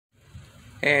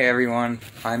Hey everyone,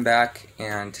 I'm back,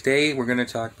 and today we're going to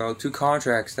talk about two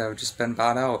contracts that have just been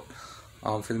bought out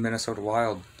for the Minnesota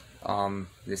Wild.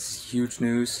 This is huge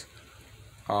news.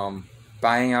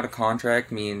 Buying out a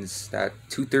contract means that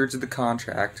 2/3 of the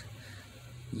contract,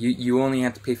 you only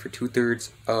have to pay for 2/3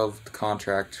 of the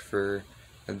contract for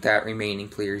that remaining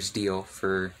player's deal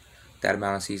for that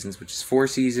amount of seasons, which is 4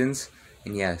 seasons.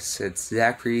 And yes, it's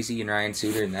Zach Parise and Ryan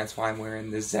Suter, and that's why I'm wearing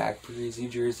this Zach Parise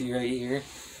jersey right here.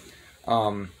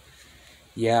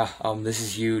 This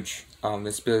is huge.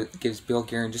 This gives Bill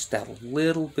Guerin just that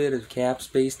little bit of cap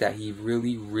space that he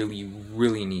really, really,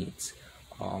 really needs.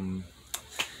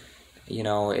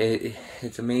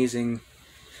 It's amazing.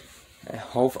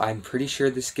 I'm pretty sure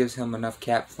this gives him enough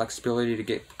cap flexibility to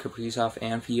get Kaprizov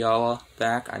and Fiala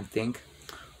back, I think.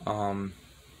 We'll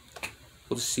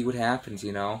just see what happens,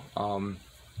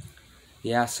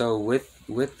 So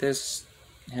with this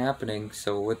happening,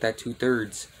 so with that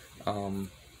 2/3,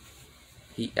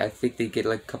 I think they get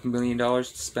like a couple $1 million to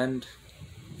spend,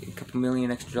 a couple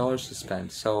million extra dollars to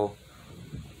spend. So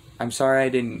I'm sorry I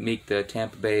didn't make the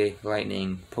Tampa Bay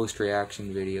Lightning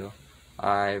post-reaction video.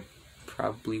 I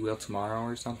probably will tomorrow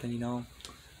or something,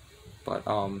 But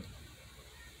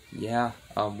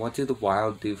what do the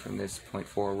Wild do from this point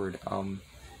forward?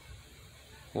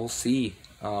 We'll see.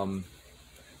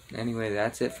 Anyway,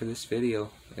 that's it for this video.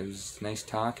 It was nice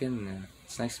talking, and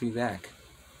it's nice to be back.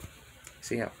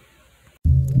 See ya.